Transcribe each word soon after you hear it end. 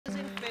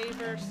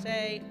favor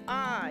say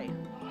aye.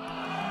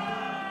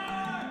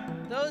 Aye.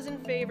 Those in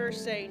favor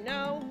say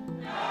no.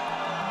 No.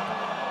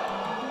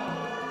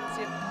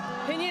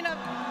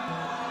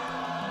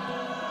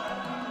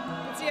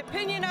 It's the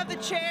opinion of the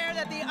chair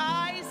that the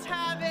ayes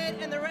have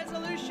it and the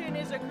resolution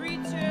is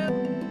agreed to.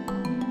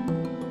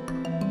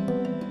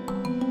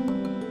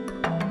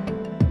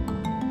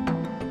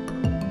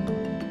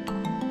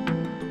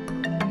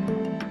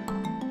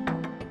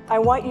 I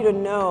want you to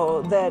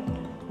know that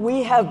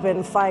we have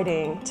been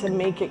fighting to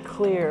make it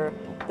clear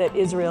that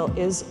Israel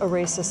is a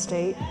racist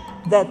state,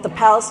 that the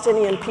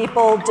Palestinian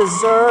people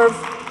deserve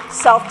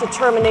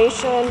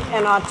self-determination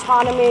and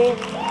autonomy.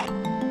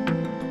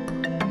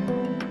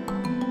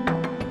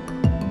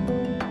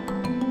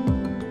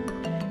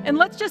 And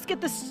let's just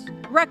get this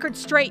record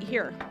straight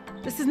here.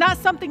 This is not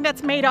something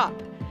that's made up.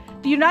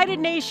 The United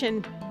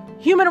Nations,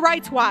 Human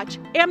Rights Watch,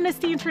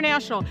 Amnesty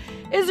International,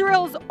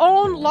 Israel's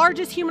own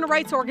largest human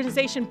rights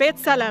organization,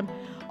 B'Tselem,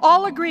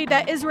 all agree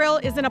that Israel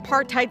is an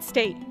apartheid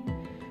state.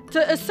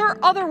 To assert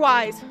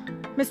otherwise,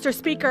 Mr.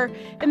 Speaker,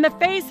 in the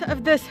face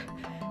of this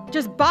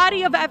just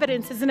body of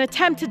evidence is an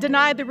attempt to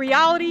deny the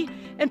reality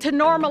and to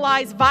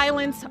normalize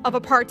violence of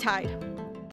apartheid.